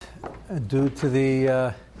due to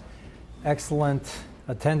the excellent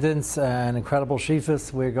attendance and incredible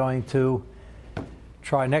shifas, we're going to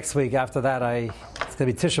try next week. After that, it's going to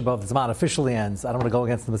be Tisha B'Av. The Zman officially ends. I don't want to go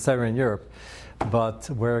against the Messiah in Europe, but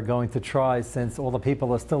we're going to try, since all the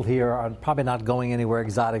people are still here, are probably not going anywhere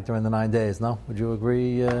exotic during the 9 days, no? Would you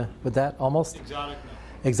agree with that, almost?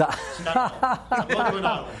 Exotic, no. Staten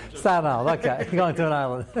Island. Staten Island, okay. You're going to an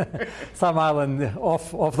island. Some island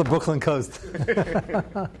off the Brooklyn coast.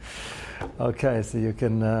 Okay, so you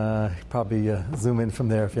can probably zoom in from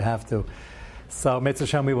there if you have to. So, Mitzvah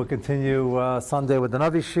Shem, we will continue Sunday with the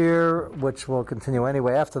Navi Shir, which will continue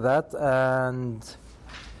anyway after that. And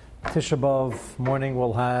Tisha B'Av morning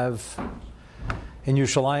we'll have in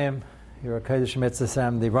Yerushalayim, your Kodesh Mitzvah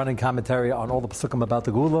Shem, the running commentary on all the Pesukim about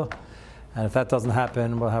the Gula. And if that doesn't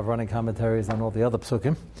happen, we'll have running commentaries on all the other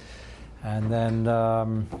psukim. And then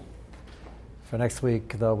for next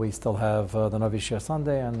week, though, we still have the Navi Shir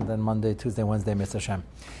Sunday, and then Monday, Tuesday, Wednesday, Mitzvah Shem.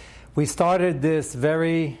 We started this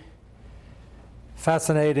very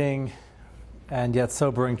fascinating and yet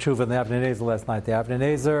sobering tshuva in the Avnei Nezer last night. The Avnei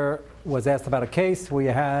Nezer was asked about a case where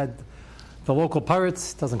you had the local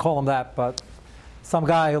pirates, doesn't call him that, but some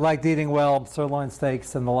guy who liked eating well, sirloin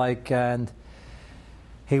steaks and the like, and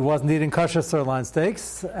he wasn't eating kosher sirloin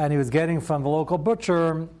steaks, and he was getting from the local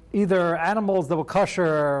butcher either animals that were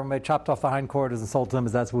kosher, and they chopped off the hindquarters and sold to them,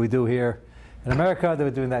 as that's what we do here in America. They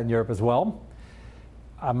were doing that in Europe as well.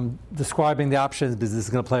 I'm describing the options because this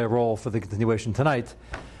is going to play a role for the continuation tonight.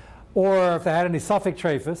 Or if they had any Suffolk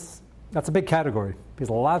treifus, that's a big category, because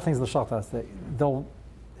a lot of things in the shachtas,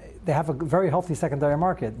 they have a very healthy secondary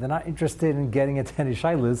market. They're not interested in getting into any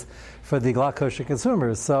shaylas for the glak kosher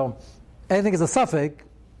consumers. So anything is a Suffolk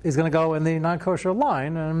is going to go in the non-kosher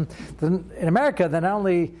line. And in America, they not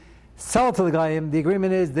only sell it to the guy, the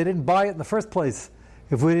agreement is they didn't buy it in the first place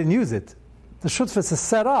if we didn't use it. The shutfus is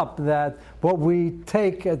set up that what we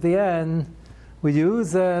take at the end, we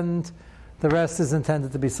use, and the rest is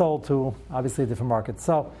intended to be sold to, obviously, different markets.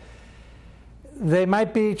 So they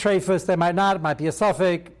might be treifus, they might not, it might be a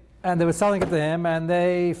Suffolk, and they were selling it to him, and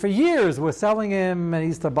they, for years, were selling him, and he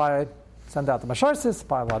used to send out the masharsis,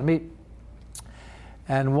 buy a lot of meat.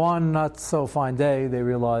 And one not so fine day, they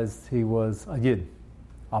realized he was a Yid.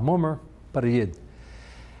 A Mummer, but a Yid.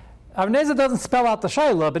 Avnei Nezer doesn't spell out the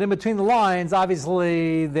Shaila, but in between the lines,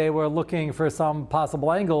 obviously they were looking for some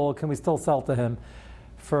possible angle. Can we still sell to him?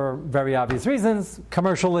 For very obvious reasons.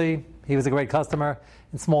 Commercially, he was a great customer.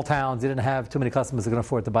 In small towns, he didn't have too many customers who could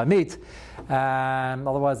afford to buy meat.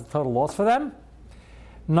 Otherwise, a total loss for them.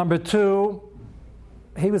 Number two,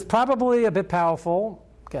 he was probably a bit powerful.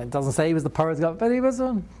 Again, it doesn't say he was the pirate's guy, but he was,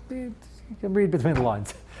 you can read between the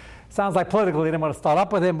lines. Sounds like politically they didn't want to start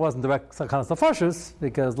up with him, wasn't direct Sakanas Tafashis,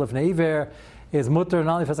 because Lifnei Iver is mutter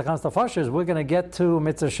not only for Sakanas Tafashis. We're going to get to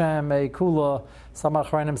Mitzvah Shem, a Kula. Some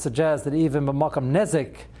Achranim suggest that even B'makam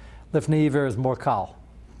Nezik, Lifnei Iver is more kal.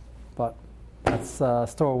 But let's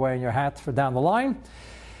store away in your hat for down the line.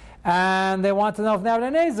 And they want to know if now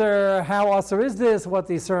Avnei Nezer, how asur is this, what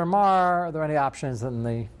the Isurim are there any options, and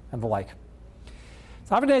the like.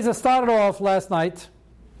 Avnei Nezer started off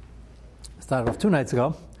 2 nights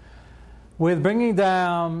ago, with bringing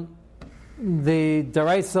down the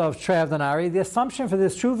deraisa of Trei Avdanari. The assumption for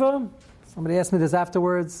this tshuva, somebody asked me this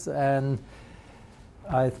afterwards, and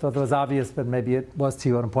I thought it was obvious, but maybe it was to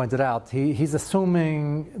you and pointed out. He's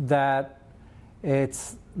assuming that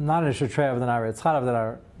it's not an issue Trei Avdanari, it's Chad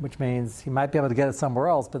Avdanari, which means he might be able to get it somewhere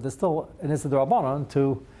else, but there's still an Issa D'Rabbanan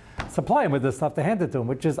to supply him with this stuff to hand it to him,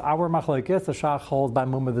 which is our machlokes. The Shach holds by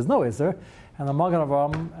Mumma there's no Isser, and the Magen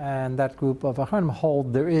Avraham and that group of Achronim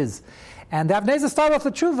hold there is. And the Avnei Nezer started off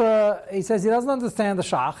the tshuva. He says he doesn't understand the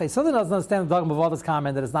Shach. He certainly doesn't understand the Dogma of Avos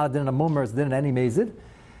comment that it's not a din of Mumma, it's a din of any Mezid.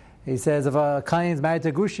 He says if a Kain's married to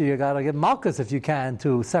a Gushi, you got to give Malkus if you can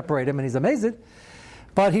to separate him, and he's a Mezid.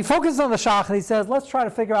 But he focuses on the Shach, and he says, let's try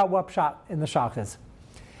to figure out what Pshat in the Shach is.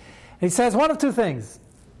 He says one of two things.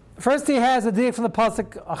 First, he has a deal from the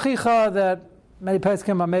pasuk Achicha that many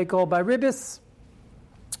poskim are makel by Ribis,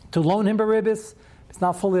 to loan him by Ribis. It's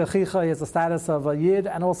not fully Achicha, he has the status of a Yid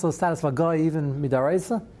and also the status of a Goy, even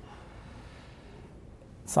Midaraisa.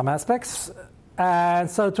 Some aspects.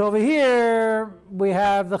 And so to over here, we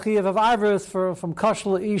have the Chiyav of Ivris from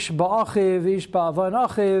Kashla Ish Ba'achiv, Ish Ba'avon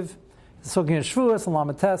Achiv, Sukin Shvuas, and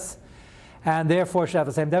Lamates. And therefore should have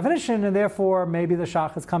the same definition, and therefore maybe the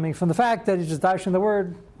Shach is coming from the fact that he's just dashing the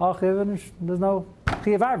word Achiv, and there's no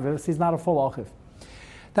Chiyav Arvis, he's not a full Achiv.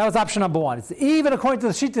 That was option number one. It's even according to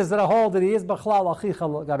the Shittas that hold that he is B'chlal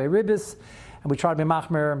Achicha Gabe Ribis, and we try to be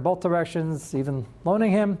Machmer in both directions, even loaning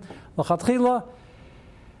him, L'chatchila.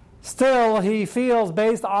 Still, he feels,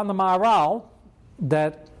 based on the Maharal,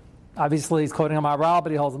 that obviously he's quoting a Maharal,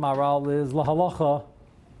 but he holds the Maharal is lahalacha,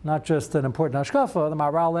 not just an important hashkafa. The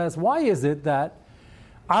Maharal asks, why is it that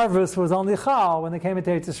Arvus was only chal when they came into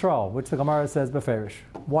Eretz Yisrael, which the Gemara says beferish?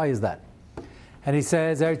 Why is that? And he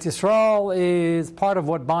says Eretz Yisrael is part of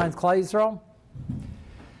what binds Klal Yisrael.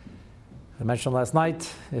 I mentioned last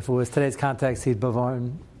night, if it was today's context, he'd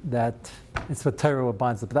bevarn that it's what Torah what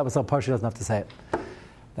binds it, but that was so partial, he doesn't have to say it.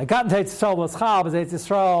 They got into Eretz Yisrael was chal, but Eretz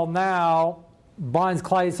Yisrael now binds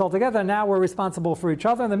Klal Yisrael together. Now we're responsible for each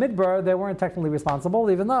other. In the Midbar, they weren't technically responsible,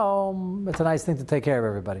 even though it's a nice thing to take care of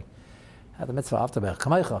everybody. Had the mitzvah after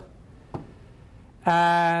Kamaycha.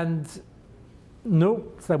 And no,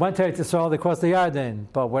 so they went to Eretz Yisrael, they crossed the Yarden,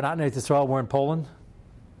 but we're not in Eretz Yisrael, we're in Poland,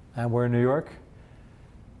 and we're in New York.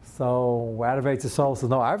 So we're out of Eretz Yisrael, so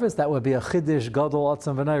no Arvis. That would be a Chiddush Gadol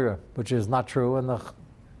Atzam V'Neira, which is not true. And the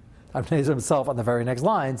Avnei Nezer himself on the very next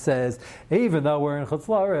line says, even though we're in Chutz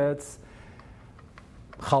La'aretz,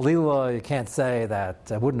 Chalila, you can't say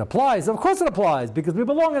that it wouldn't apply. So of course it applies, because we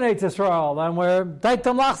belong in Eretz Yisrael, and we're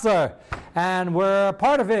Daitam Lachzer, and we're a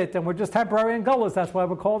part of it, and we're just temporary in Golus. That's why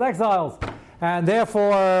we're called exiles. And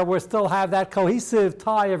therefore, we still have that cohesive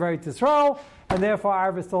tie of Eretz Yisrael, and therefore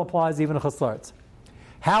Arvis still applies even in Chutz La'aretz.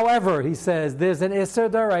 However, he says, there's an Isser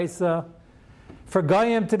D'Oraisa for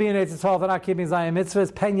Goyim to be in Eretz Yisrael, they're not keeping Zayim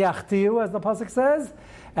Mitzvahs, Pen Yachtiu, as the Pasuk says,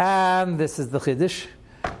 and this is the Chiddush.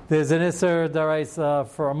 There's an Isser D'Oraisa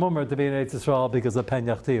for a Mummer to be in Eretz Yisrael because of Pen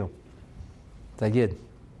Yachtiu. It's a Yid.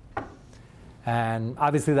 And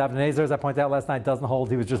obviously the Avnei Nezer, as I pointed out last night, doesn't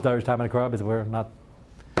hold he was just Darish Tamid Akra, because we're not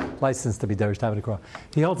licensed to be Darish Tamid Akra.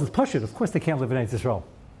 He holds his Pashut. Of course they can't live in Eretz Yisrael.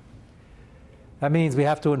 That means we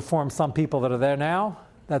have to inform some people that are there now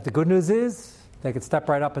that the good news is they could step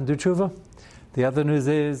right up and do tshuva. The other news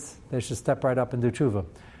is they should step right up and do tshuva.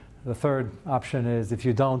 The third option is if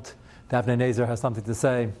you don't, the Avnei Nezer has something to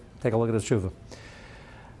say, take a look at his tshuva.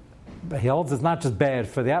 But he holds it's not just bad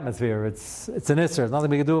for the atmosphere, it's an Isser. There's nothing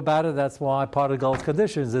we can do about it. That's why part of Gol's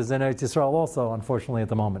conditions is in Eretz Yisrael also, unfortunately, at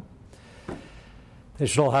the moment. They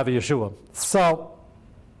should all have a Yeshua. So,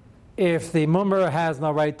 if the Mummer has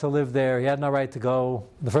no right to live there, he had no right to go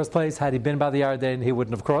in the first place. Had he been by the Yarden, he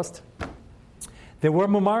wouldn't have crossed. There were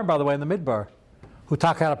Mumar, by the way, in the Midbar, who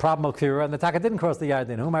Taka had a problem with Kira, and the Taka didn't cross the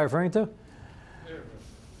Yarden. Who am I referring to?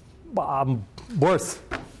 Worse.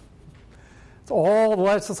 It's all the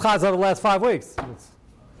last chaz over the last 5 weeks. It's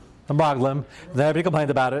the Maglim. Then everybody complained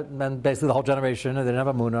about it, and then basically the whole generation, and they didn't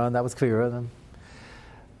have a Muna, and that was Kira. And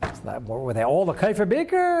were they all the Kaifer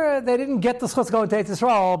Baker? They didn't get the schus going to Eretz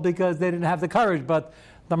Yisrael because they didn't have the courage, but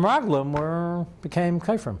the Meraglim became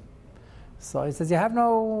Kaifrim. So he says, you have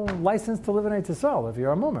no license to live in Eretz Yisrael if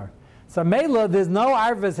you're a Mummer. So Mela, there's no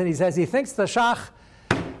Arvis, and he says he thinks the Shach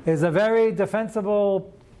is a very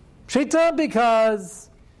defensible Shita because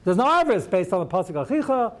there's no Arvis based on the Pasuk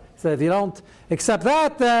Achicha. So if you don't accept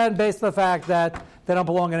that, then based on the fact that they don't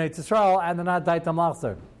belong in Eretz Yisrael and they're not Daitam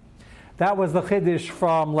Lachzer. That was the Chiddush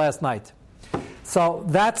from last night. So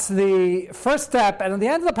that's the first step. And at the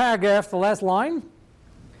end of the paragraph, the last line,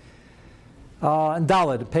 in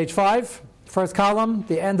Daled, page 5, first column,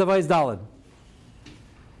 the end of Eis Daled.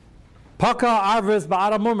 Paka Arvis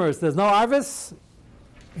Ba'ara Mummers. There's no Arvis.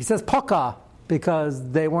 He says Paka because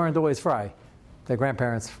they weren't always fry. Their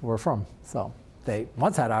grandparents were from. So they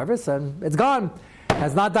once had Arvis and it's gone.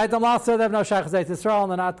 Has not Daitam Lachzer, they have no Shach Zayt Yisrael,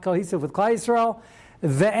 and they're not cohesive with Klal Yisrael.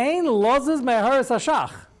 Ve'ein lozes me'haris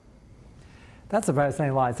hashach. That's a very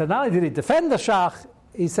same line. So not only did he defend the shach,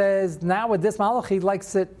 he says now with this malach he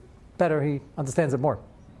likes it better. He understands it more.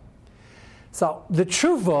 So the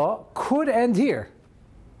tshuva could end here.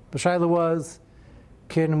 The shaila was,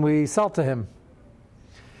 can we sell to him?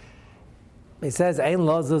 He says ein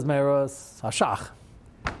lozes me'haris hashach.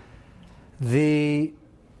 The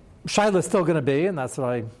shaila is still going to be, and that's what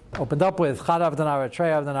I opened up with. Chadav denara,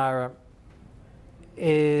 treyav denara.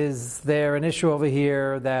 Is there an issue over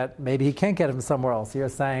here that maybe he can't get him somewhere else? You're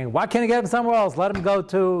saying, why can't he get him somewhere else? Let him go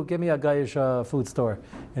to, give me a Gayish food store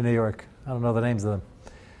in New York. I don't know the names of them.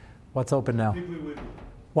 What's open now? Piggly Wiggly.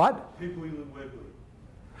 What? Piggly Wiggly.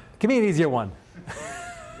 Give me an easier one.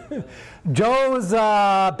 Joe's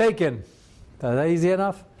Bacon. Is that easy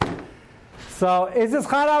enough? So, is this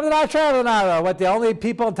Chadav Denara? What, the only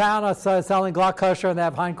people in town are selling Glock kosher and they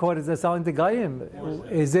have hindquarters they're selling to Goyim?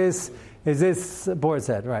 Is this Boar's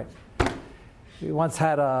Head, right? We once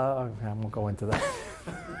had I won't go into that.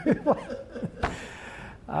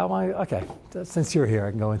 Okay, since you're here,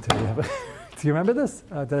 I can go into it. Do you remember this?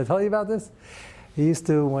 Did I tell you about this? He used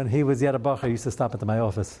to, when he was yet a bacher, he used to stop into my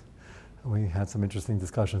office. We had some interesting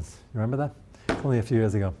discussions. You remember that? Only a few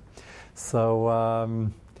years ago.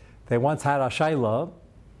 So they once had a shayla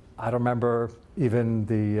I don't remember even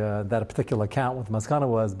that particular account what the maskana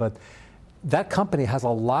was, but that company has a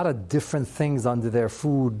lot of different things under their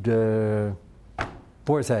food.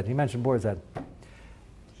 Boar's Head. He mentioned Boar's Head.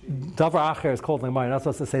 Davar Acher is called in the Gemara. You're not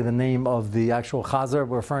supposed to say the name of the actual chazer.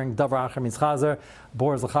 We're referring Davar Acher means chazer.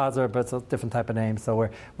 Boar is a chazer, but it's a different type of name. So we're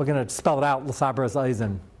going to spell it out. L'sabras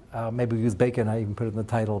eisen. Maybe we use bacon. I even put it in the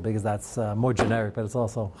title because that's more generic, but it's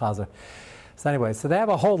also chazer. So anyway, so they have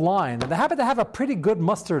a whole line. And they happen to have a pretty good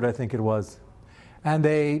mustard, I think it was. And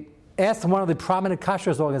they asked one of the prominent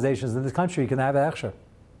kashrus organizations in this country, can they have an hechsher?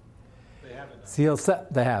 They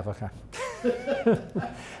haven't. They have, okay.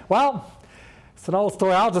 Well, it's an old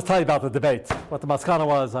story. I'll just tell you about the debate. What the maskana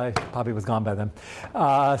was, I probably was gone by then.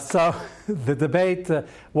 So the debate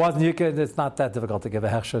was, it's not that difficult to give a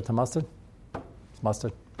hechsher to mustard. It's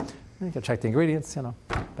mustard. You can check the ingredients,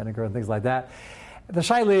 vinegar and things like that. The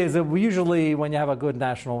shaila is that we usually, when you have a good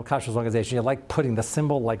national kashrus organization, you like putting the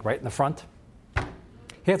symbol like right in the front.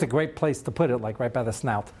 Here's a great place to put it, like right by the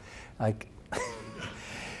snout.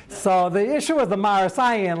 So the issue with the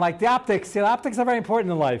Marasayan, like the optics, optics are very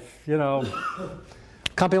important in life. A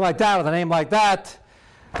company like that with a name like that,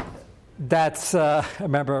 that's, I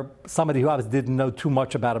remember somebody who obviously didn't know too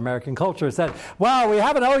much about American culture said, well, we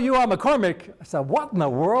have an OU on McCormick. I said, what in the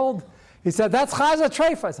world? He said, that's Chaza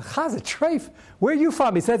Treif. I said, Chaza Treif? Where are you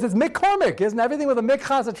from? He says, it's McCormick. Isn't everything with a Mick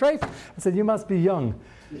Chaza Treif? I said, you must be young.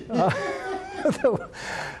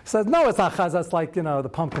 Says, no, it's not Chaza. It's like, the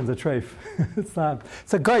pumpkins are Treif. It's not.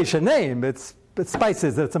 It's a Goyish name. It's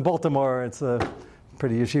spices. It's in Baltimore. It's a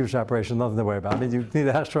pretty yeshivish operation. Nothing to worry about. I mean, you need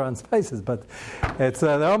a hechsher on spices, but it's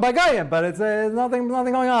they're owned by Goyim, but it's nothing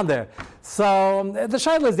going on there. So the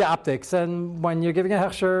shaila is the optics, and when you're giving a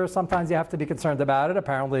hechsher, sometimes you have to be concerned about it.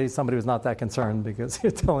 Apparently, somebody was not that concerned because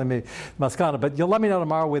you're telling me maskana. But you'll let me know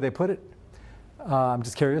tomorrow where they put it. I'm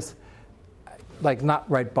just curious. Like not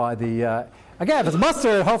right by the. Again, if it's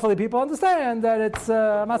mustard, hopefully people understand that it's.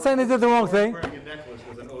 I'm not saying they did the wrong thing. Wearing a necklace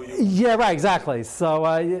with an OU. Yeah, right, exactly. So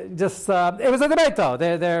it was a debate, though.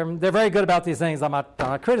 They're very good about these things. I'm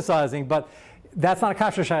not criticizing, but that's not a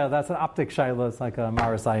kasher shayla. That's an optic shayla. It's like a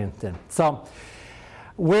marasayan din. So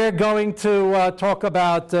we're going to talk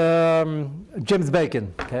about Jim's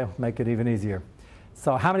bacon. Okay, make it even easier.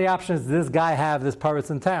 So how many options does this guy have? This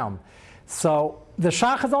pirates in town. So the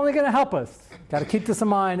shach is only going to help us. Got to keep this in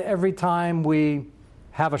mind every time we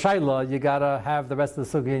have a shayla. You got to have the rest of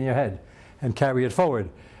the sugi in your head and carry it forward.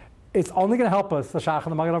 It's only going to help us, the shach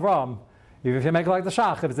and the Magen Avraham, even if you make it like the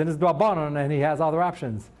shach, if it's in his drabanan and he has other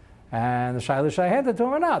options. And the shayla should I hand it to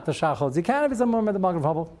him or not? The shach holds he can. If he's a mummer, the Magen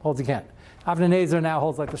Avraham holds he can't. Avnei Nezer now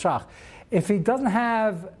holds like the shach. If he doesn't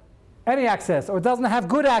have any access or doesn't have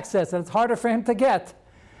good access and it's harder for him to get,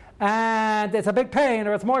 and it's a big pain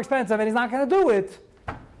or it's more expensive and he's not going to do it,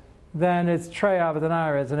 then it's Trey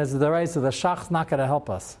Avadanaris and it's the race of the shach's not going to help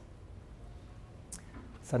us.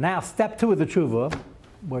 So now step 2 of the tshuva,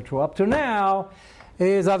 which we're up to now,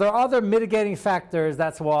 is are there other mitigating factors?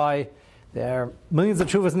 That's why there are millions of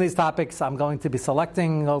tshuvas in these topics. I'm going to be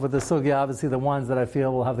selecting over the sugya, obviously the ones that I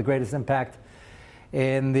feel will have the greatest impact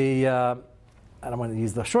in the, I don't want to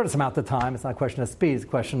use the shortest amount of time. It's not a question of speed, it's a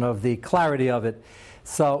question of the clarity of it.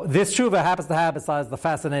 So this tshuva happens to have, besides the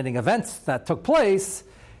fascinating events that took place,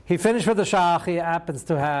 he finished with the shach. He happens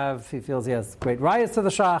to have, he feels he has great rayas to the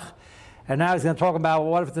shach. And now he's going to talk about,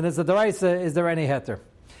 well, what if it's an Nizza D'Oraisa, is there any heter?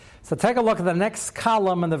 So take a look at the next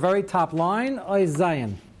column in the very top line, Oy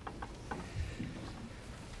Zayin.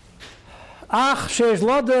 Ach, sheish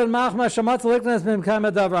loder machma shamatz liknas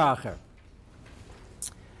mimkama davar acher.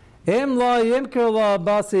 Im lo yimker lo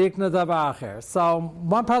basi ikna davar acher. So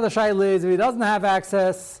one part of the shayla is if he doesn't have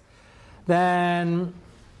access, then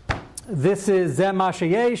this is Zem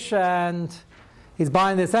Mashayesh, and he's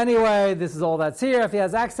buying this anyway. This is all that's here. If he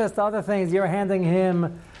has access to other things, you're handing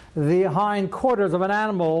him the hind quarters of an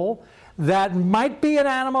animal that might be an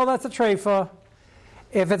animal that's a treifa.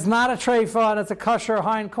 If it's not a treifa and it's a kosher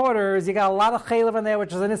hind quarters, you got a lot of chaylev in there,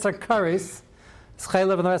 which is an isser karis. It's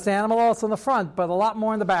chaylev in the rest of the animal also in the front, but a lot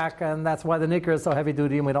more in the back, and that's why the nikkur is so heavy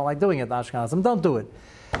duty and we don't like doing it. Ashkenazim don't do it.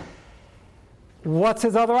 What's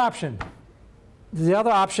his other option? The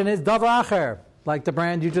other option is davar acher, like the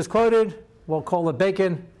brand you just quoted. We'll call it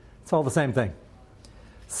bacon. It's all the same thing.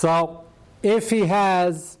 So if he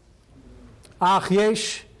has ach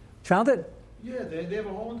yesh, found it? Yeah, they have a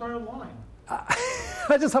whole entire line.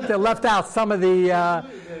 I just hope they left out some of the.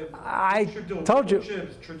 I told you.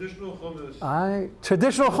 Traditional hummus.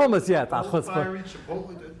 Traditional hummus, yeah.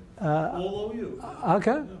 All OU.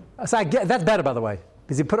 Okay. Yeah. So that's better, by the way,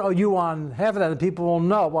 because you put OU on half of that, and people will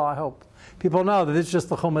know. Well, I hope people know that it's just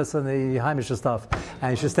the hummus and the Haimish stuff,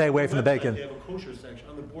 and you should stay away from the bacon. They have a kosher section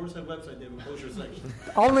on the course have website, they have a kosher section.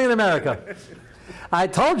 Only in America. I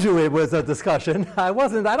told you it was a discussion. I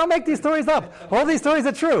don't make these stories up. All these stories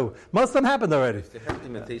are true. Most of them happened already. If they have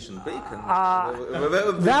imitation bacon.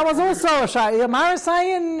 That was also a shy.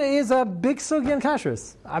 Marasayan is a big sugi in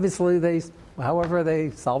kashrus. Obviously, however they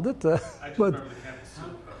solved it. I just remember the campus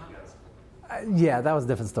soup. Yeah, that was a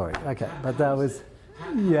different story. Okay, but that was,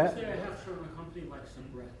 yeah.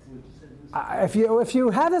 If you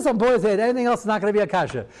have this on board's head, anything else is not going to be a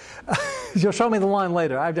kasha. You'll show me the line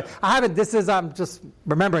later. I haven't. I'm just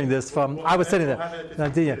remembering this from. I was sitting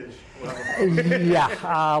there.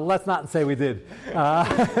 Yeah. Let's not say we did.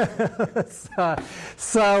 Okay.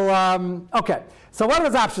 So what are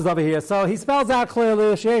his options over here? So he spells out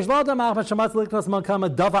clearly. That's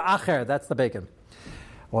the bacon.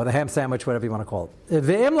 Or the ham sandwich, whatever you want to call it. Now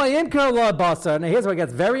here's where it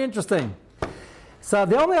gets very interesting. So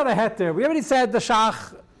the only other heter, we already said the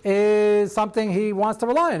shach is something he wants to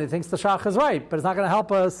rely on. He thinks the shach is right, but it's not going to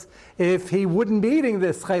help us if he wouldn't be eating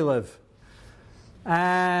this chaylev.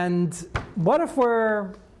 And what if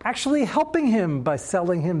we're actually helping him by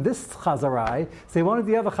selling him this chazarai? So he wanted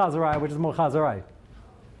the other chazarai, which is more chazarai.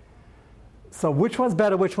 So which one's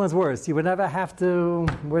better, which one's worse? You would never have to,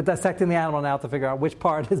 we're dissecting the animal now to figure out which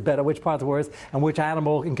part is better, which part's worse, and which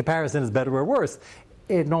animal in comparison is better or worse.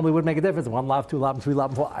 It normally would make a difference. 1 lav, 2 lav, 3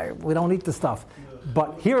 lav, 4. We don't eat this stuff.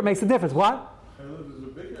 But here it makes a difference. What?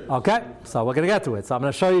 Okay, so we're going to get to it. So I'm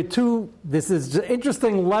going to show you two. This is an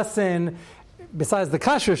interesting lesson. Besides the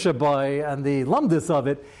kasher shabai and the lumdis of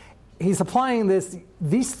it, he's applying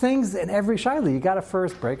these things in every shaila. You got to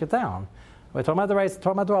first break it down. We're talking about the rice,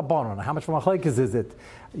 talking about the rabbanon. How much from a chalekes is it?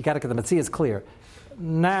 You got to get the mitzvah is clear.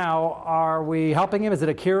 Now, are we helping him? Is it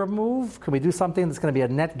a kira move? Can we do something that's going to be a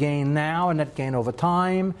net gain now, a net gain over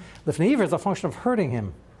time? Lifnei Iver is a function of hurting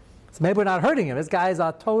him. So maybe we're not hurting him. This guy's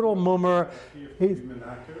a total mummer.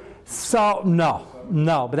 So no,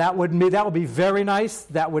 but that would be very nice.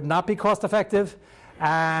 That would not be cost effective,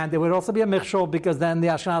 and it would also be a michshol because then the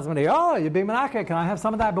Ashkenazim would say, "Oh, you're being menaker. Can I have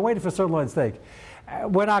some of that? I've been waiting for sirloin steak."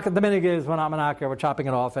 We're not. The minig is we're not menaker. We're chopping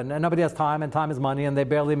it off, and nobody has time, and time is money, and they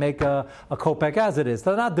barely make a kopek as it is.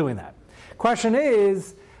 So they're not doing that. Question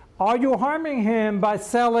is, are you harming him by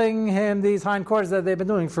selling him these hindquarters that they've been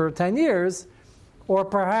doing for 10 years? Or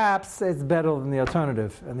perhaps it's better than the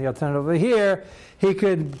alternative. And the alternative over here, he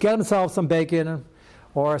could get himself some bacon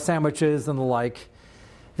or sandwiches and the like.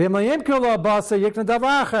 And the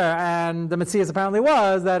Metzias apparently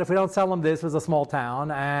was that if we don't sell him this, it was a small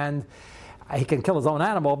town, and he can kill his own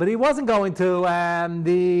animal, but he wasn't going to, and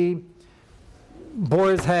the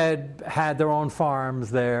Boar's Head had their own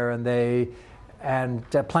farms there, and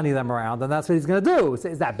plenty of them around, and that's what he's going to do.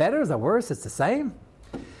 Is that better? Is that worse? It's the same.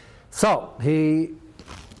 So he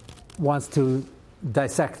wants to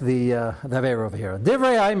dissect the Avera over here.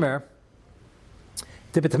 Divrei Aimer,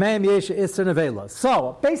 Tibetameim Yesh Isser Nevela.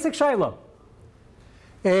 So, basic Shaila.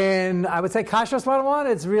 And I would say Kashrus 101,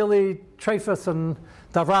 it's really Treifus and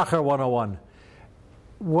Davracher 101.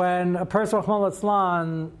 When a person, Rahman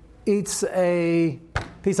al-Islam, eats a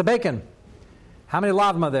piece of bacon, how many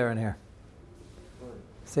lavim are there in here?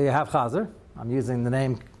 So you have Chazer. I'm using the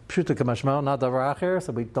name Pshuta Kamashmo, not Davracher,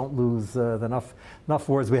 so we don't lose enough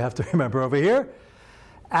words we have to remember over here.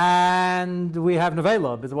 And we have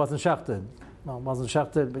Nevela, because it wasn't shechted. Well, it wasn't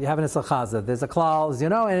shechted, but you have an Issa Chazer. There's a klal, as you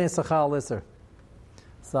know, and Issa Chal Isser.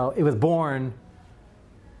 So it was born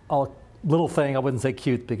a little thing, I wouldn't say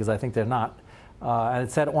cute because I think they're not. And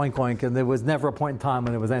it said oink oink, and there was never a point in time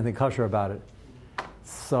when there was anything kosher about it.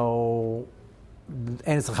 So,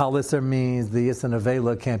 Enes Chal Isser means the Yisra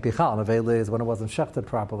Nevela can't be Chal. Nevela is when it wasn't shechted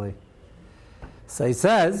properly. So he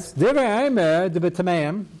says, any animal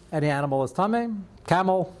is Tameh,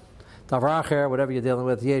 camel, Davracher, whatever you're dealing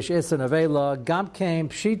with, Yesh Isra Nevela, Gam Kaim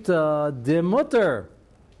Pshita de Mutter.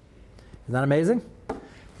 Isn't that amazing?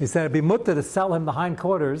 He said it'd be mutter to sell him the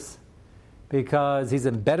hindquarters because he's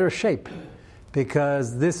in better shape.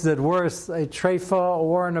 Because this is at worst a treifa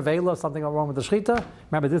or an avela, something wrong with the shchita.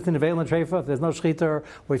 Remember, this is an avela and treifa. If there's no shchita,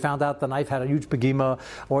 we found out the knife had a huge pegima,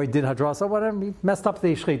 or he did hadrasa, whatever, he messed up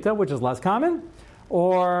the shchita, which is less common,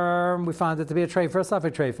 or we found it to be a treifa or a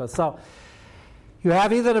safek treifa. So you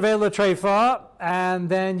have either an avela treifa, and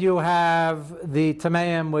then you have the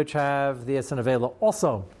tameim, which have the esan avela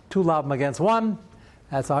also. 2 labim against 1.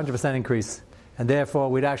 That's a 100% increase. And therefore,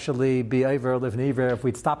 we'd actually be over Lifnei Iver if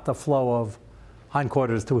we'd stop the flow of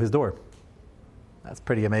hindquarters to his door. That's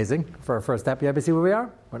pretty amazing for our first step. You ever see where we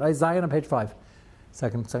are? We're at Zion on page 5.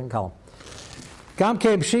 Second column. Gam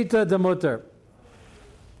keim pshita de mutter.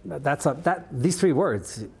 These 3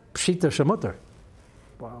 words, pshita shemutter.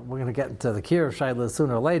 Well, we're going to get into the kir shaila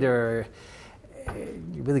sooner or later.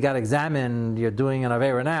 you really got to examine, you're doing an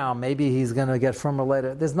Avera now, maybe he's going to get firmer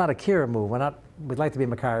later. This is not a Kira move. We'd like to be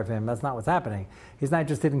Makar of him. That's not what's happening. He's not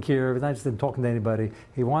interested in Kira. He's not interested in talking to anybody.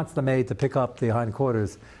 He wants the maid to pick up the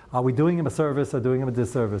hindquarters. Are we doing him a service or doing him a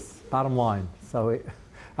disservice? Bottom line. So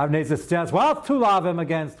Avnei Nezer suggests, well, 2 lavim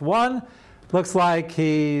against 1. Looks like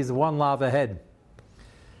he's 1 lav ahead.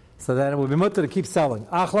 So then it would be mutter to keep selling.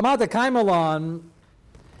 Achlamata kaimalon,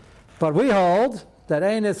 but we hold that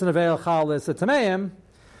Einis and Aveil Chalis at Tameim,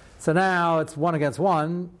 so now it's 1 against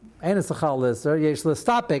 1. Einis Chalis, Yesh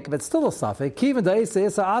Listapik, but still a suffix. Kivin Daisa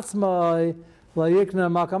Isa Atzmai, La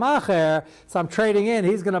Yikna Makam Acher. So I'm trading in.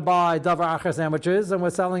 He's going to buy Davar Acher sandwiches, and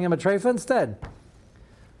we're selling him a treifa instead.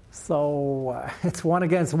 So it's 1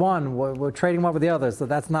 against 1. We're trading one with the other, so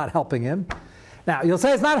that's not helping him. Now, you'll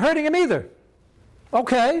say it's not hurting him either.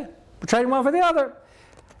 Okay, we're trading one for the other.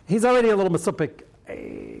 He's already a little masupik.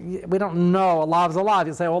 We don't know. A lav's a lav.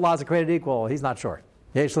 You say all lavs are created equal. He's not sure.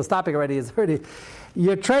 Yesh Listapik already is already.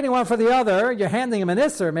 You're trading one for the other. You're handing him an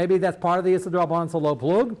isser. Maybe that's part of the isser drabban to low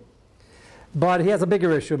plug. But he has a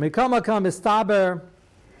bigger issue. Mikamakam istaber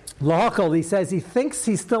lahakol. He says he thinks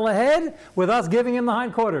he's still ahead with us giving him the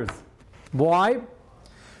hindquarters. Why?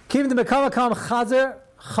 Kivim the mikamakam chazer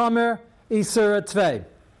chamer isser tvei.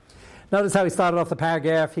 Notice how he started off the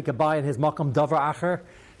paragraph. He could buy in his makam davar acher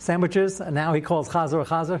sandwiches, and now he calls chazer a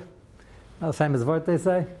chazer. Another famous word they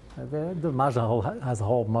say. The Majah has a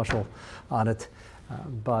whole mushal on it.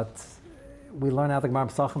 But we learn out the Gemara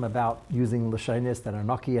Pesachim about using lashonis that are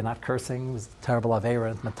naki and not cursing. It's terrible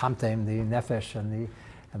avera, matamtem, the nefesh, and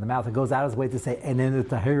the mouth. It goes out of his way to say enin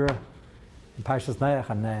tahira in Parshas Noach,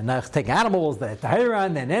 and Noach's taking animals, the tahira,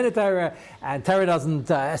 and then enin tahira, and Torah doesn't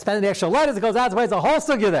spend the extra letters. It goes out of his way. It's a whole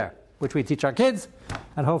sugya there, which we teach our kids,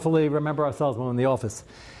 and hopefully remember ourselves when we're in the office.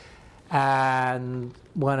 And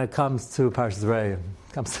when it comes to Parshas Rei,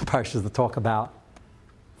 comes to Parshas that talk about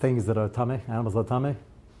things that are tummy, animals that are tummy,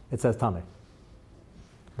 it says tummy.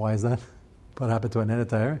 Why is that? What happened to an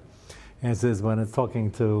enetayr? And it says when it's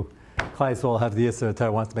talking to Klai Yisrael, have the Yisr,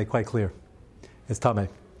 Torah wants to make quite clear. It's tummy.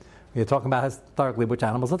 You're talking about historically which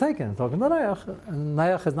animals are taken. You're talking about Noach. And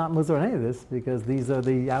Noach is not Musar in any of this because these are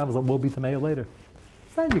the animals that will be Tamei later.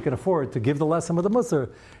 Then you can afford to give the lesson with a Musar,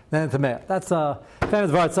 then Tamei. That's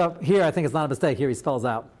famous word. So here I think it's not a mistake. Here he spells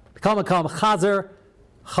out. Come, Chazer,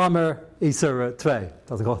 Chamer, Isur, Tvei.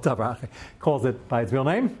 Doesn't call it Davar. Calls it by its real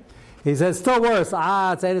name. He says, still worse. It's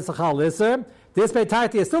Einis Achal Isur. This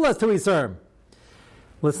Beitaiti still has 2 Isur.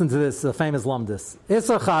 Listen to this famous lumdis.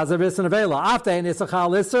 Isur Chazer, Isur Nevela. After Einis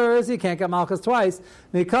Achal Isur, you can't get Malchus twice.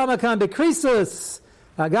 Mikamakan Bekrisus.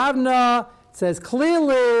 Agavna says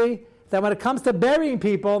clearly that when it comes to burying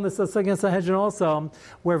people, and this is against Sanhedrin also,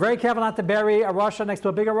 we're very careful not to bury a Rasha next to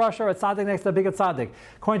a bigger Rasha or a Tzaddik next to a bigger Tzaddik.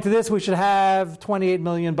 According to this, we should have 28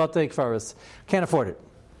 million Batei Kfaros. Can't afford it.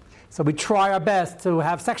 So we try our best to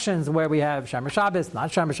have sections where we have Shomer Shabbos, not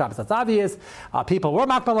Shomer Shabbos, that's obvious. People were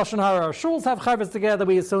Makbal Lashon Hara, our shuls have Chavos together,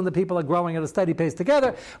 we assume that people are growing at a steady pace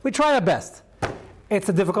together. We try our best. It's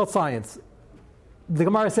a difficult science. The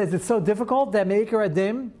Gemara says it's so difficult that Meikar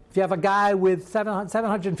Adim, if you have a guy with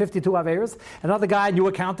 752 Averos, another guy and you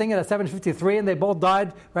were counting it at 753 and they both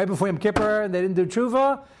died right before Yom Kippur and they didn't do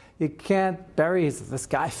tshuva, you can't bury this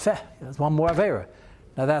guy. There's one more Avera.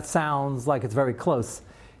 Now that sounds like it's very close.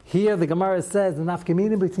 Here the Gemara says the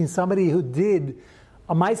nafkamina between somebody who did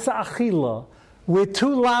a Maisa Achila with 2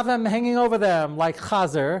 lavim hanging over them like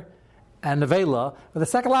Chazer and Nevela, but the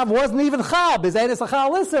second lav wasn't even Chab, is Einis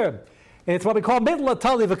Achal Isser. It's what we call midla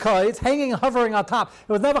tali v'kai. It's hanging, hovering on top.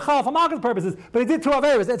 It was never chal for market purposes, but he did 2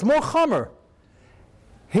 averos. It's more chomer.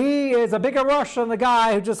 He is a bigger rush than the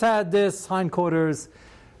guy who just had this hindquarters,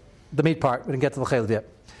 the meat part. We didn't get to the chaylev yet,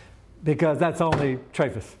 because that's only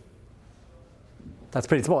treifus. That's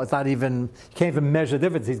pretty small. It's not even, you can't even measure the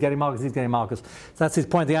difference. He's getting malchus, he's getting malchus. So that's he's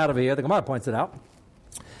pointing out over here. The Gemara points it out.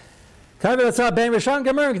 He says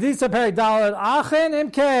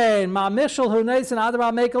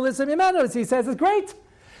it's great.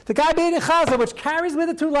 The guy being in Chaza, which carries with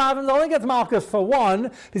the 2 lavins, only gets malchus for 1,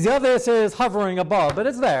 because the other is hovering above, but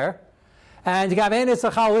it's there. And you got Einis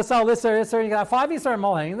Achal Isser, and you got 5 Isser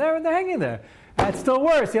all hanging there, and they're hanging there. And it's still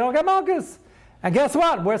worse. You don't get malchus. And guess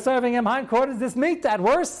what? We're serving him hindquarters. This meat, at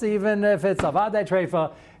worst, even if it's avadei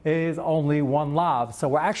treifa, is only 1 lav. So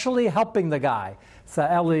we're actually helping the guy. So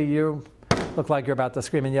Eli, you look like you're about to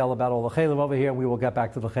scream and yell about all the chaylev over here, and we will get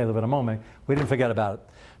back to the chaylev in a moment. We didn't forget about it.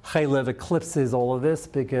 Chaylev eclipses all of this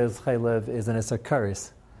because chaylev is an Issa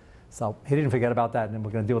Kuris. So he didn't forget about that, and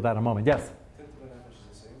we're going to deal with that in a moment. Yes?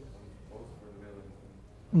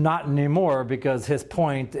 Not anymore, because his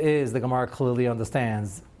point is the Gemara clearly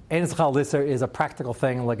understands Ein Tzachal Lisser is a practical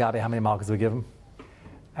thing, Lagabe, how many malchus we give him,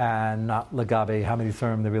 and not Lagabe, how many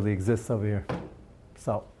Yisurim there really exists over here.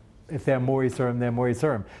 So, if there are more Yisurim, there are more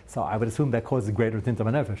Yisurim. So I would assume that causes greater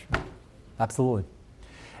Tintam Nefesh. Absolutely.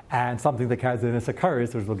 And something that carries in this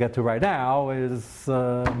occurs, which we'll get to right now, is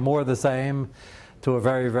more the same to a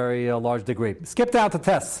very, very large degree. Skip down to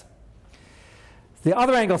Tess. The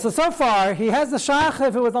other angle. So far, he has the Shach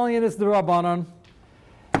if it was only in his D'Rabbanan.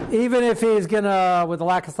 Even if he's going to, with the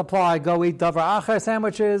lack of supply, go eat Davar Acher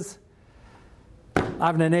sandwiches,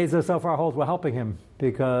 Avnei Nezer so far holds we're helping him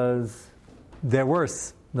because they're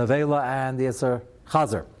worse. Nevela and the Yisr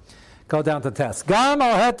Chazer. Go down to Tess. Gam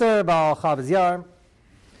al heter bal Chavaz Yar.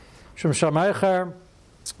 Shum Shamaycher.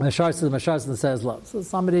 Mesharson says love. So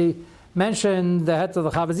somebody mentioned the heter of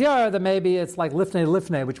the Chavaz Yar that maybe it's like Lifnei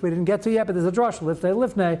Lifnei, which we didn't get to yet, but there's a drush, Lifnei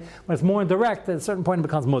Lifnei. When it's more indirect, at a certain point it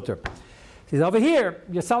becomes mutter. He's over here,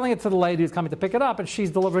 you're selling it to the lady who's coming to pick it up, and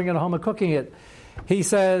she's delivering it home and cooking it. He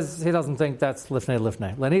says he doesn't think that's lifnei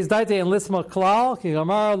lifnei. Lenis daite and lisma klal ki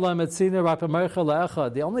gamar lemetzina rapamercha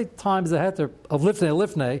leechad. The only times the heter of lifnei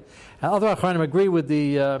lifnei, and other achronim agree with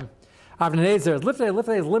the Avnei Nezer, lifnei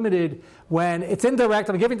lifnei is limited when it's indirect.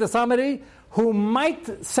 I'm giving to somebody who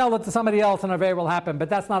might sell it to somebody else, and a very will happen, but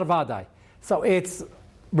that's not a vadai. So it's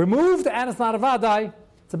removed, and it's not a vadai.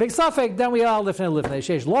 It's a big suffix. Then we are lifnei lifnei.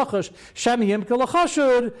 Sheish lochash shem yim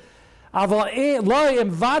kelachashud. If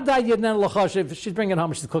she's bringing it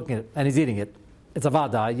home, she's cooking it, and he's eating it. It's a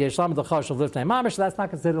vada. Yeshlam the chash of lifnei mamish. That's not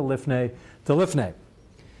considered lifnei to lifnei.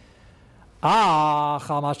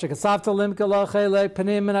 Chamash kasavta limka lachelek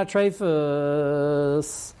panim and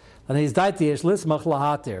atrefus. And he's daiti yesh lismach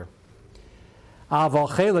lahatir. Aval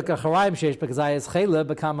chelek acharayim sheish because I is chelek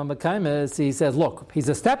become a mekaymes. He says, look, he's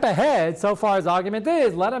a step ahead. So far, his argument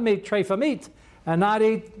is let him eat treifa meat and not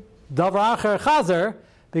eat davar acher chazer.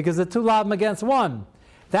 Because the two lavim against one.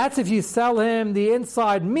 That's if you sell him the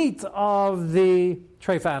inside meat of the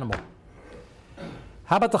treif animal.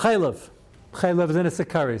 How about the chaylev? Chaylev is in a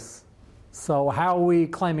sikaris. So how are we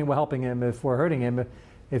claiming we're helping him if we're hurting him?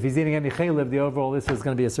 If he's eating any chaylev, the overall this is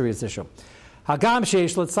going to be a serious issue. Hagam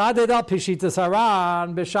sheish l'tzaded al pishitas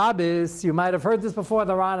haran b'shabis. You might have heard this before.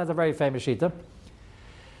 The Ran has a very famous shita. The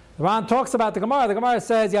Ran talks about the Gemara. The Gemara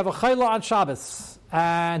says you have a chayla on Shabbos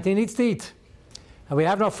and he needs to eat. And we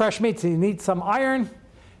have no fresh meat. He needs some iron.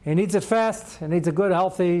 He needs it fast. He needs a good,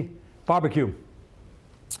 healthy barbecue.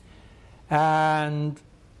 And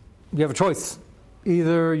you have a choice.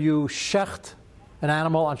 Either you shecht an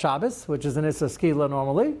animal on Shabbos, which is an issa skila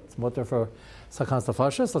normally. It's mutter for sakans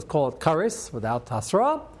tafashis. Let's call it karis without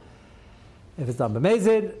tasra. If it's done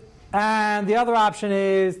b'mezid. And the other option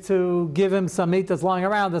is to give him some meat that's lying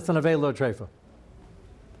around that's an avelo treifa.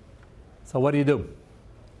 So what do you do?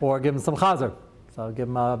 Or give him some chazer. So give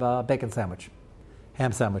him a bacon sandwich,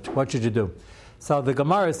 ham sandwich. What should you do? So the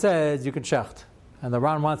Gemara says you can shecht. And the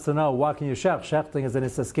Ran wants to know, what can you shecht? Shechting is an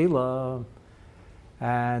issa skila.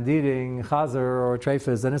 And eating chazer or treifa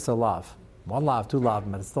is an issa lav. One lav, two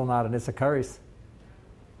lav, but it's still not an issa karis.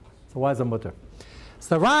 So why is it mutter?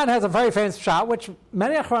 So the Ran has a very famous shot, which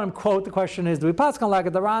many achronim quote. The question is, do we pass on like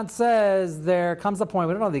it? The Ran says there comes a point,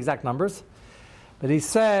 we don't know the exact numbers, but he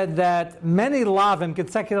said that many lavim,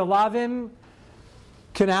 consecutive lavim,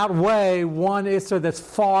 can outweigh one Isser that's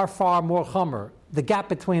far, far more Chomer. The gap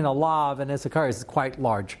between a Lav and Isser Karis is quite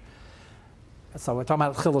large. So we're talking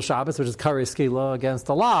about Chilul Shabbos, which is Karis Skila against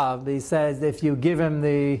a Lav. He says if you give him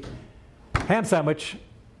the ham sandwich,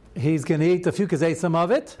 he's going to eat a few kazesim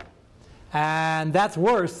of it, and that's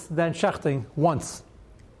worse than shechting once.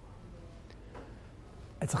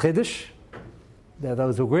 It's a Chiddush. There are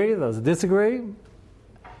those who agree, those who disagree.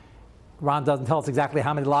 Ran doesn't tell us exactly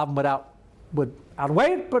how many Lavim would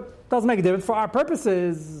outweigh it, but doesn't make a difference. For our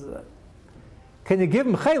purposes, can you give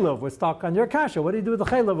him chaylev? We're stuck on your kasha. What do you do with the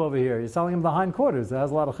chaylev over here? You're selling him the hindquarters. It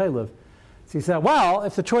has a lot of chaylev. So he said, well,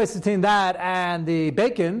 if the choice between that and the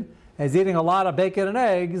bacon is eating a lot of bacon and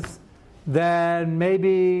eggs, then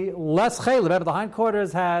maybe less chaylev. Remember, the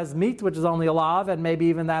hindquarters has meat, which is only a lav, and maybe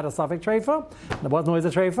even that a suffix treifa. There wasn't always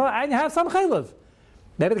a treifa, and you have some chaylev.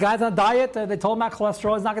 Maybe the guy's on a diet, they told him about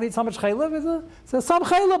cholesterol, he's not going to eat so much chaylev. So some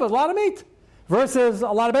chaylev, but a lot of meat. Versus a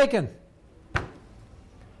lot of bacon.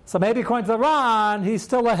 So maybe according to the Ran, he's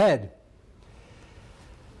still ahead.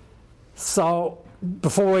 So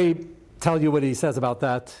before we tell you what he says about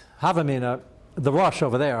that, Havamina, the Rosh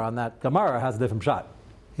over there on that Gemara has a different shot.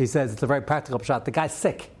 He says it's a very practical shot. The guy's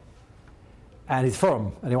sick, and he's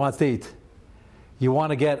firm, and he wants to eat. You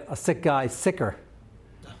want to get a sick guy sicker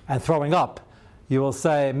and throwing up. You will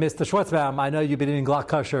say, Mr. Schwartzbaum, I know you've been eating glak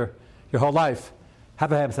kosher your whole life.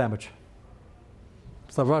 Have a ham sandwich.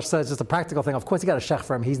 So Rosh says just a practical thing. Of course, you got a shech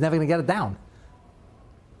for him. He's never going to get it down.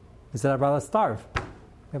 He said, I'd rather starve. We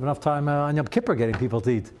have enough time on Yom Kippur getting people to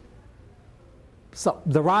eat. So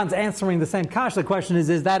the Ran's answering the same kash. The question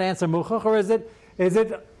is that answer muchach, or is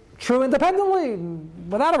it true independently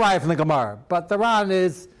without a riot from the Gemara? But the Ran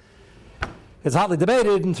is hotly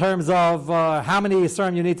debated in terms of how many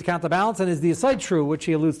Yisurim you need to counterbalance, and is the aside true, which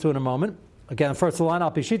he alludes to in a moment. Again, first line,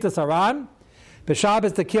 al pishitas Aran,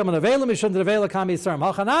 b'Shabbos tekiyam nevela mishun nevela kam Yisurim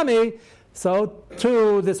hachanami. So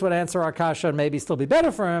too, this would answer our kasha and maybe still be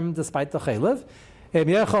better for him despite the chaylev. Im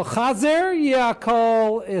yechol chazer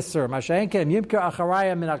yakol iser mashenkem yimker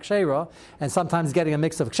acharaya min akshera, and sometimes getting a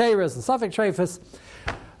mix of ksheras and suffix treifus.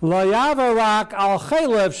 Lo yavarak al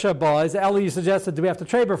chaylev shabaz. Eli, you suggested, do we have to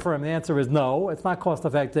traber for him? The answer is no. It's not cost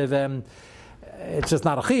effective, and it's just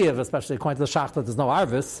not a chiyav, especially according to the shach that there's no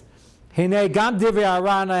arvis. Hine gam divrei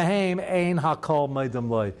Aran ahem ein hakol meidem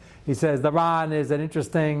loy. He says the Ran is an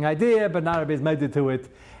interesting idea, but not everybody's made to it,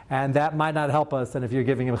 and that might not help us. And if you're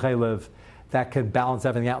giving him chaylev, that could balance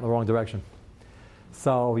everything out in the wrong direction.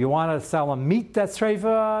 So you want to sell him meat that's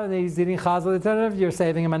treifa, and he's eating chazal alternative, you're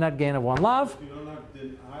saving him a net gain of one lav. If you don't have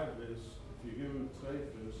din arvis, if you give him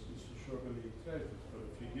treifas, he's for sure going to eat treifas. But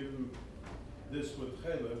if you give him this with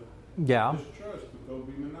chaylev, Yeah. his choice to go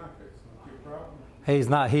be menachek. It's not your problem. He's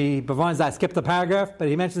not. He provides. I skipped the paragraph, but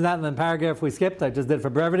he mentions that in the paragraph we skipped. I just did it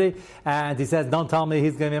for brevity, and he says, "Don't tell me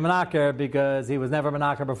he's going to be a menaker because he was never a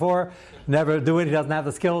menaker before. Never do it. He doesn't have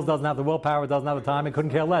the skills, doesn't have the willpower, doesn't have the time, and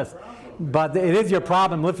couldn't care less." But it is your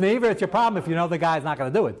problem. Lifnei Iver, it's your problem if you know the guy's not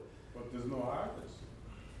going to do it. But there's no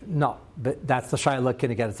arvis. No, but that's the shayla.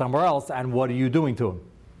 Can he get it somewhere else? And what are you doing to him?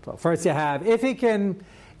 So first, you have if he can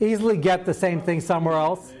easily get the same thing somewhere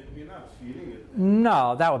else. You're not feeding it.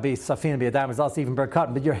 No, that would be Safina be a dam, also even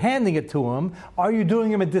Berkut. But you're handing it to him. Are you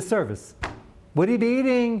doing him a disservice? Would he be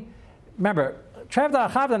eating? Remember, Trevda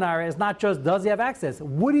Chavdanara is not just does he have access.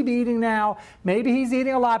 Would he be eating now? Maybe he's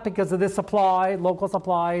eating a lot because of this supply, local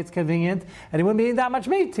supply. It's convenient, and he wouldn't be eating that much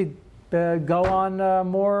meat. He'd go on a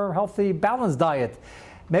more healthy, balanced diet.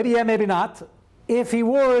 Maybe yeah, maybe not. If he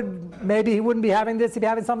would, maybe he wouldn't be having this. He'd be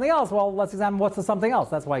having something else. Well, let's examine what's the something else.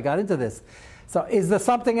 That's why I got into this. So is the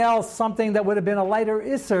something else something that would have been a lighter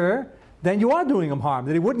isser? Then you are doing him harm.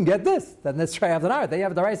 That he wouldn't get this. Then this tray have the nar. Then you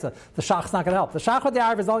have the raisa. The shach's not going to help. The shach with the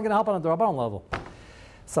arv is only going to help on the rabban level.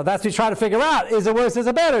 So that's what you try to figure out. Is it worse? Is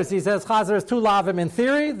it better? So he says chazer is 2 lavim in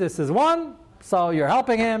theory. This is 1. So you're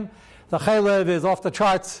helping him. The chaylev is off the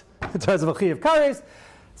charts in terms of a chi of kares.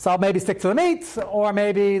 So maybe stick to the meat, or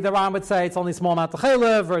maybe the Ram would say it's only a small amount of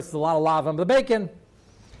chaylev versus a lot of lavim the bacon.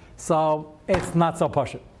 So it's not so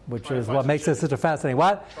pashut, which is what makes it such a fascinating.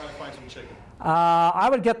 What? Try to find some chicken. I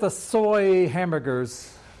would get the soy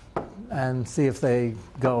hamburgers and see if they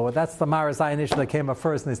go. That's the Maris Inish that came up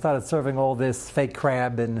first, and they started serving all this fake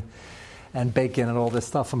crab and bacon and all this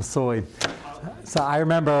stuff from soy. So I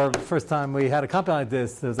remember the first time we had a company like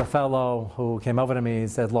this, there was a fellow who came over to me and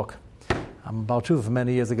said, look, I'm about truth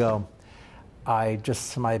many years ago. I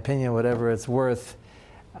just, my opinion, whatever it's worth,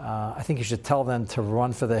 I think you should tell them to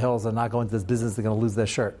run for the hills and not go into this business. They're going to lose their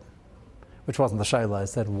shirt, which wasn't the shayla. I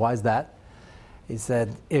said, why is that? He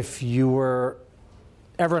said, if you were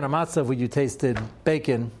ever in a matzah where you tasted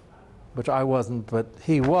bacon, which I wasn't, but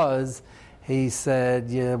he was, he said,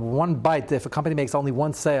 yeah, one bite, if a company makes only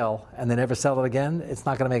one sale and they never sell it again, it's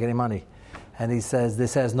not going to make any money. And he says,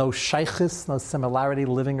 this has no shaykhis, no similarity,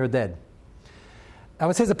 living or dead. That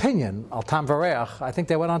was his opinion. Al tam vareach. I think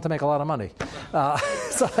they went on to make a lot of money.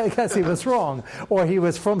 So I guess he was wrong. Or he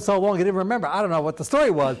was from so long he didn't remember. I don't know what the story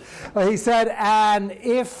was. But he said, and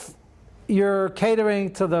if you're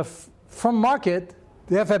catering to the from market,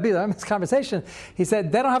 the FFB, this conversation, he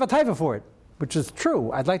said, they don't have a taiva for it, which is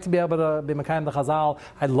true. I'd like to be able to be Mekayim the Chazal.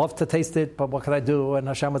 I'd love to taste it, but what could I do? And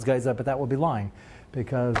Hashem was geyser, but that would be lying,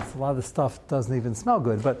 because a lot of the stuff doesn't even smell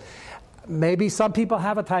good. But maybe some people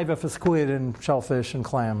have a taiva for squid and shellfish and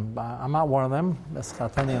clam. I'm not one of them. That's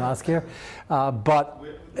Chatani and Askir. But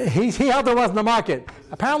he held there wasn't a market.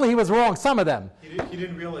 Apparently he was wrong, some of them. He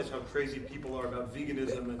didn't realize how crazy people are about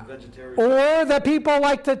veganism and vegetarianism. Or that people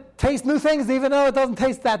like to taste new things even though it doesn't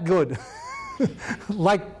taste that good.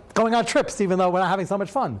 Like going on trips even though we're not having so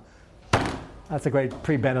much fun. That's a great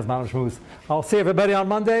pre-Ben Azman Shmooze. I'll see everybody on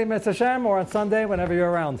Monday, Mr. Hashem, or on Sunday, whenever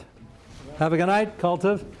you're around. Have a good night. Kol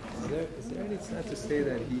Tov. Is there any sense to say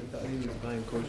that he thought he was buying kosher